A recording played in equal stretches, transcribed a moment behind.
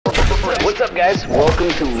What's up, guys? Welcome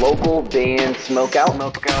to local band Smokeout.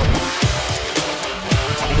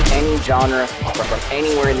 Any genre from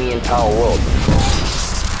anywhere in the entire world.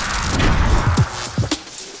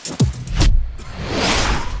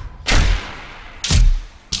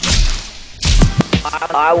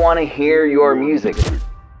 I want to hear your music.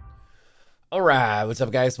 All right, what's up,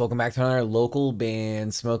 guys? Welcome back to another local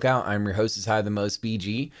band Smokeout. I'm your host, is High the Most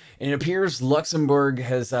BG, and it appears Luxembourg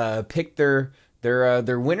has picked their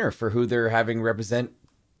winner for who they're having represent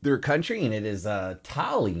their country, and it is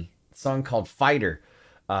Tali. A song called "Fighter."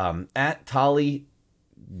 At Tali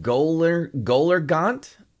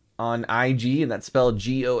Golergant on IG, and that's spelled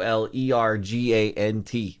Golergant.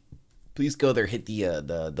 Please go there, hit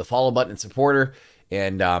the follow button and support her,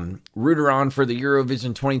 and root her on for the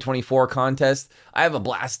Eurovision 2024 contest. I have a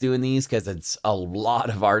blast doing these because it's a lot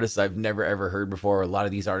of artists I've never ever heard before. A lot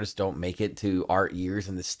of these artists don't make it to our ears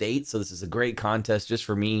in the States, so this is a great contest just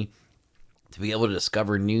for me to be able to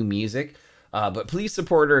discover new music. But please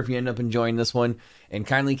support her if you end up enjoying this one, and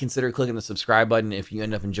kindly consider clicking the subscribe button if you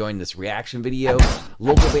end up enjoying this reaction video.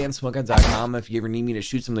 Localbandsmokeout.com if you ever need me to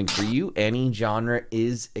shoot something for you. Any genre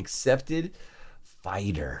is accepted.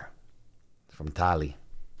 Fighter from Tali.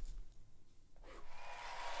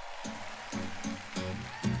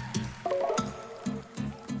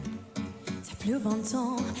 Plus 20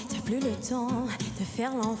 ans, t'as plus le temps de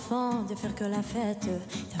faire l'enfant, de faire que la fête.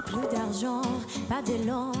 T'as plus d'argent, pas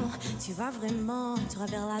d'élan, tu vas vraiment, tu vas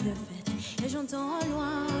vers la défaite. Et j'entends au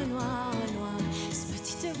loin, au loin, au loin, cette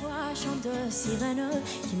petite voix chante de sirène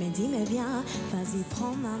qui me dit mais viens, vas-y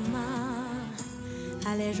prends ma main,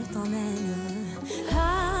 allez je t'emmène.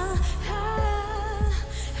 Ah, ah,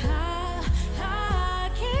 ah, ah,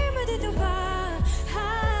 qui me dit tout bas.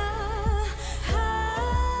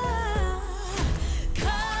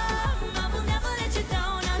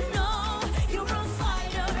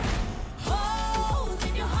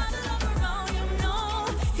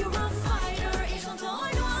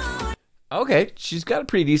 Okay, she's got a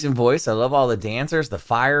pretty decent voice. I love all the dancers, the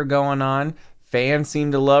fire going on. Fans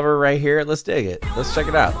seem to love her right here. Let's dig it. Let's check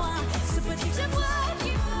it out.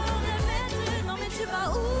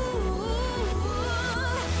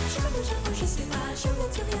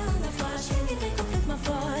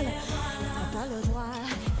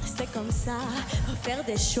 Faire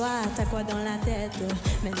des choix, t'as quoi dans la tête?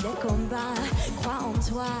 Même des combats, crois en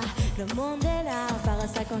toi. Le monde est là, par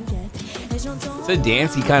sa conquête. Et j'entends. It's a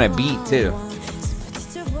dancey kind of beat too. Cette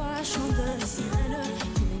petite voix chante de sirène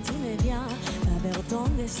qui me dit mais viens, va vers ton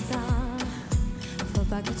destin. Faut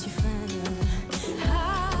pas que tu freines.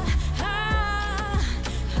 Ah, ah,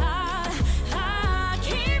 ah, ah,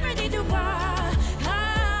 qui me dit tout bas?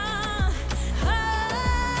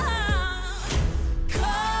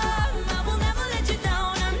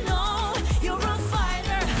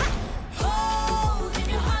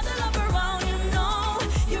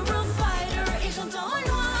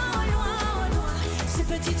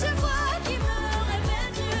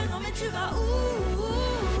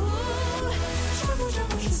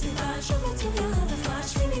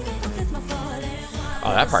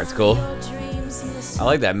 Oh, that part's cool. I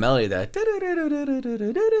like that melody. That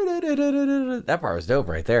part was dope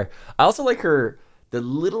right there. I also like the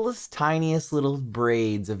littlest, tiniest little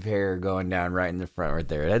braids of hair going down right in the front right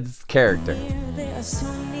there. That's character. They are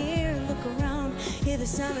so near, look around, hear the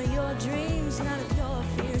sound of your dreams, none of your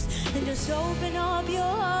fears, and just open up your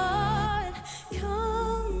heart.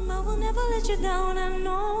 Come, I will never let you down, I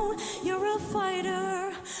know you're a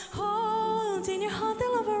fighter. Hold in your heart the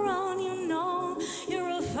love around, you know you're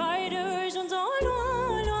a fighter. J'entends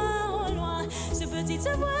loin, loin, loin, ces petites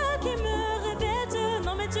voix qui me répètent,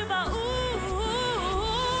 non mais tu vas où?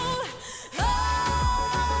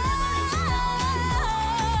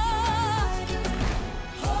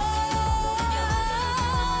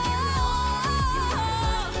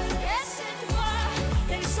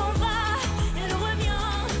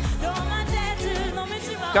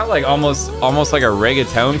 Got like almost like a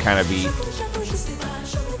reggaeton kind of beat.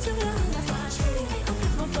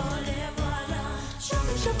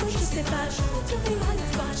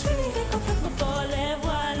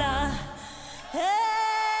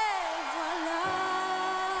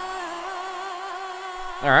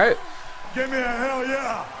 All right. Give me a hell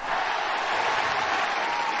yeah.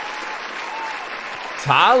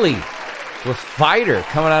 Tali with Fighter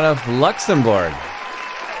coming out of Luxembourg.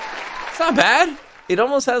 It's not bad. It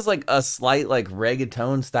almost has like a slight like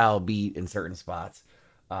reggaeton style beat in certain spots.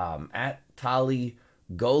 At Tali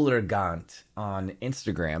Golergant on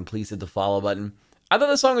Instagram. Please hit the follow button. I thought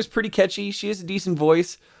the song was pretty catchy. She has a decent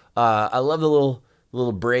voice. I love the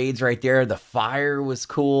little braids right there. The fire was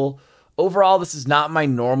cool. Overall, this is not my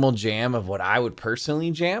normal jam of what I would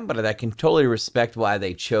personally jam, but I can totally respect why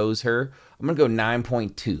they chose her. I'm going to go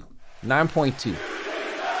 9.2. 9.2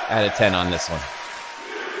 out of 10 on this one.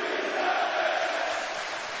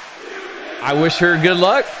 I wish her good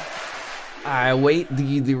luck. I wait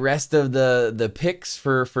the rest of the picks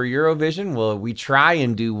for Eurovision. Well, we try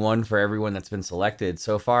and do one for everyone that's been selected.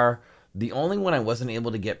 So far, the only one I wasn't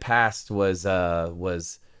able to get past was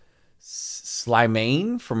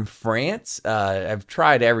Slimane from France. I've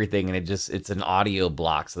tried everything, and it's an audio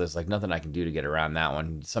block, so there's like nothing I can do to get around that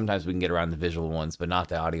one. Sometimes we can get around the visual ones, but not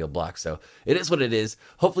the audio block, so it is what it is.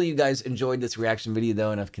 Hopefully you guys enjoyed this reaction video, though,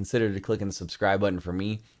 and have considered clicking the subscribe button for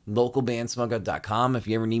me. Localbandsmokeout.com if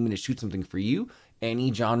you ever need me to shoot something for you.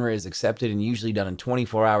 Any genre is accepted and usually done in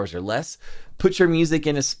 24 hours or less. Put your music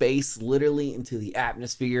into space, literally into the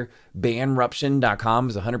atmosphere. Bandruption.com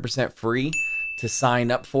is 100% free to sign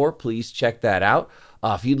up for. Please check that out.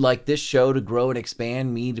 If you'd like this show to grow and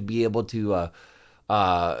expand, me to be able to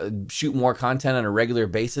shoot more content on a regular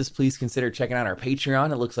basis, please consider checking out our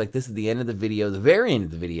Patreon. It looks like this is the end of the video, the very end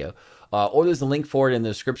of the video. Or there's a link for it in the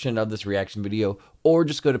description of this reaction video, or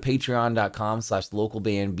just go to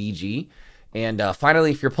patreon.com/localbandbg. And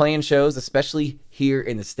finally, if you're playing shows, especially here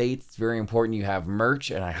in the States, it's very important you have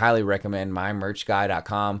merch, and I highly recommend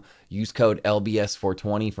mymerchguy.com. Use code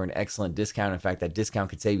LBS420 for an excellent discount. In fact, that discount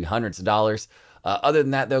could save you hundreds of dollars. Other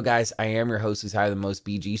than that, though, guys, I am your host who's higher than most,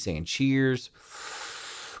 BG, saying cheers,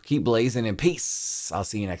 keep blazing, and peace. I'll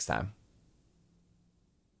see you next time.